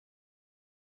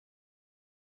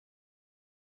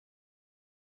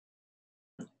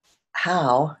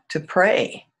how to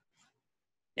pray.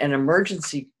 An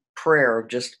emergency prayer,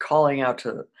 just calling out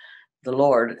to the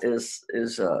Lord,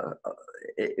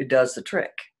 it does the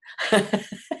trick.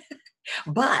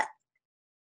 But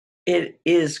it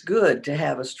is good to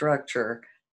have a structure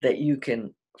that you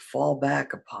can fall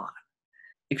back upon.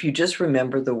 If you just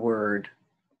remember the word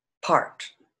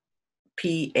part,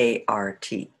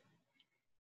 P-A-R-T,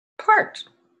 part.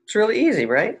 It's really easy,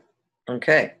 right?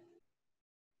 Okay.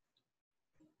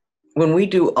 When we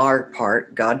do our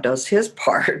part, God does his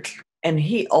part, and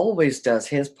he always does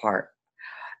his part.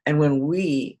 And when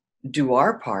we do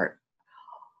our part,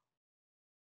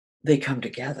 they come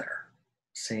together,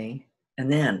 see?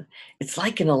 And then it's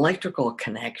like an electrical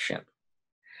connection.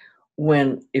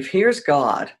 If here's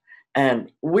God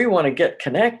and we want to get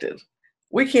connected,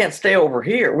 we can't stay over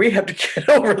here. We have to get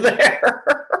over there.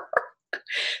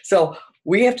 So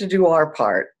we have to do our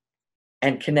part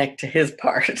and connect to his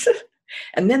part.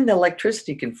 And then the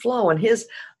electricity can flow, and his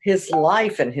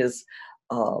life and his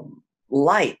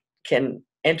light can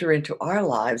enter into our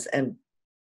lives and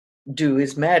do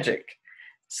his magic.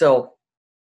 So,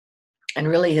 and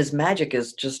really his magic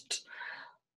is just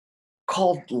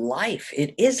called life.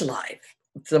 It is life.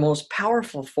 It's the most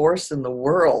powerful force in the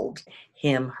world.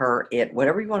 Him, her, it,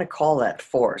 whatever you want to call that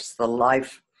force, the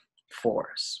life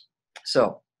force.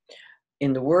 So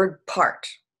in the word part,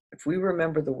 if we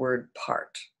remember the word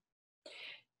part,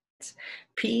 it's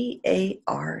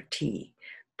P-A-R-T,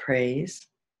 praise,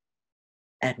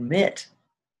 admit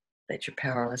that you're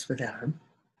powerless without him,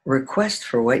 request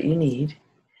for what you need,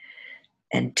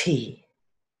 and T,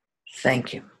 thank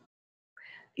him.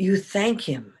 You thank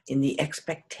him in the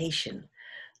expectation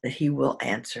that he will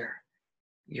answer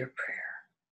your prayer,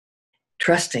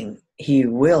 trusting he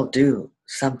will do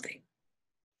something.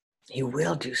 He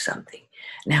will do something.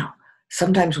 Now,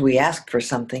 sometimes we ask for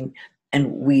something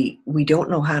and we don't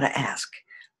know how to ask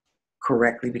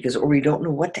correctly or we don't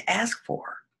know what to ask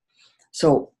for.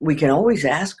 So we can always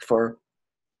ask for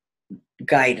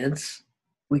guidance.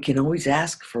 We can always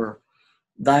ask for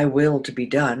thy will to be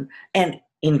done, and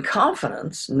in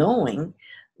confidence, knowing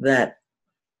that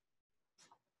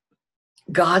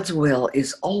God's will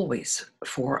is always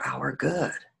for our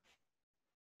good.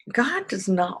 God does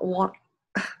not want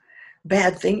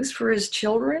bad things for his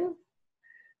children.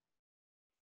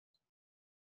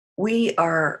 We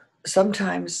are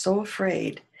sometimes so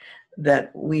afraid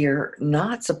that we are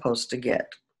not supposed to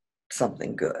get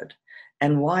something good.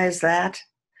 And why is that?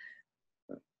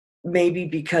 Maybe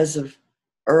because of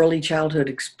early childhood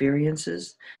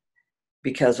experiences,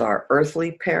 because our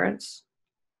earthly parents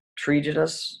treated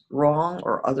us wrong,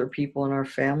 or other people in our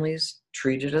families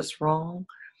treated us wrong.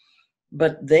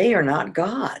 But they are not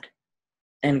God.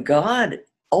 And God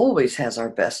always has our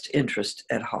best interest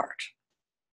at heart.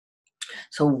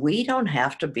 So we don't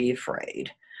have to be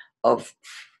afraid of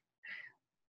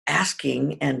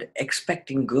asking and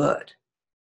expecting good.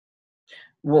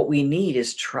 What we need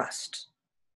is trust.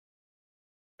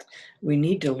 We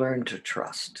need to learn to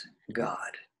trust God.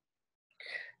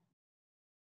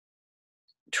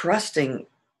 Trusting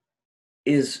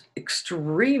is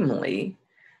extremely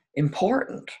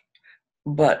important,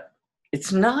 but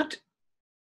it's not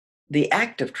the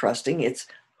act of trusting, it's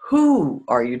who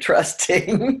are you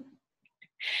trusting?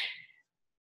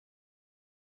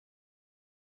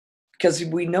 Because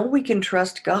we know we can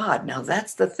trust God. Now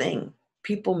that's the thing.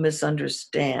 People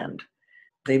misunderstand.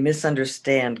 They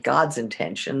misunderstand God's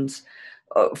intentions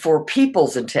for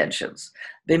people's intentions.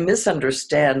 They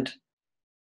misunderstand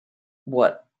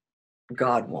what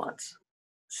God wants,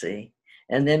 see?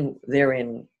 And then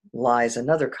therein lies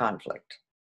another conflict.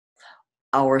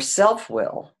 Our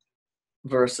self-will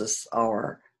versus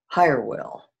our higher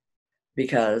will,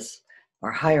 because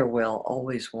our higher will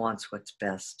always wants what's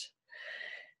best.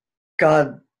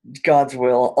 God's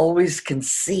will always can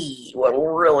see what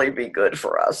will really be good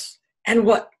for us. And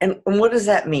what does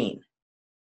that mean?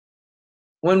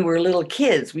 When we're little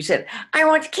kids, we said, I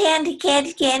want candy,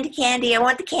 candy, candy, candy. I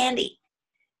want the candy.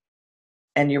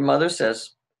 And your mother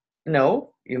says,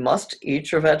 no, you must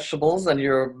eat your vegetables and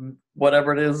your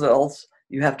whatever it is else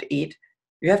you have to eat.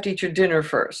 You have to eat your dinner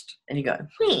first. And you go,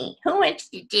 who wants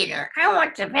the dinner? I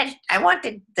want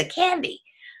the candy.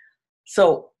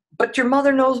 So, but your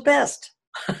mother knows best.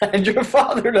 And your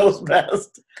father knows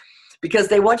best. Because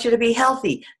they want you to be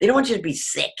healthy. They don't want you to be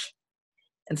sick.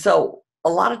 And so a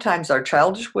lot of times our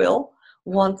childish will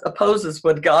opposes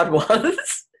what God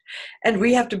wants. And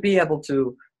we have to be able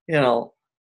to,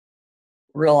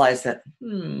 realize that,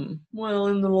 well,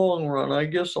 in the long run, I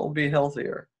guess I'll be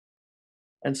healthier.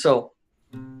 And so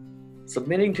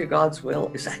submitting to God's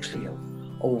will is actually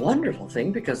a wonderful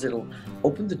thing because it'll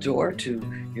open the door to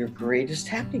your greatest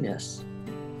happiness.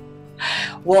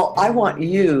 Well, I want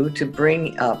you to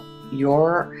bring up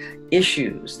your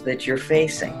issues that you're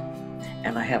facing.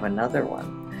 And I have another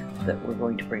one that we're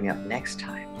going to bring up next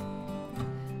time.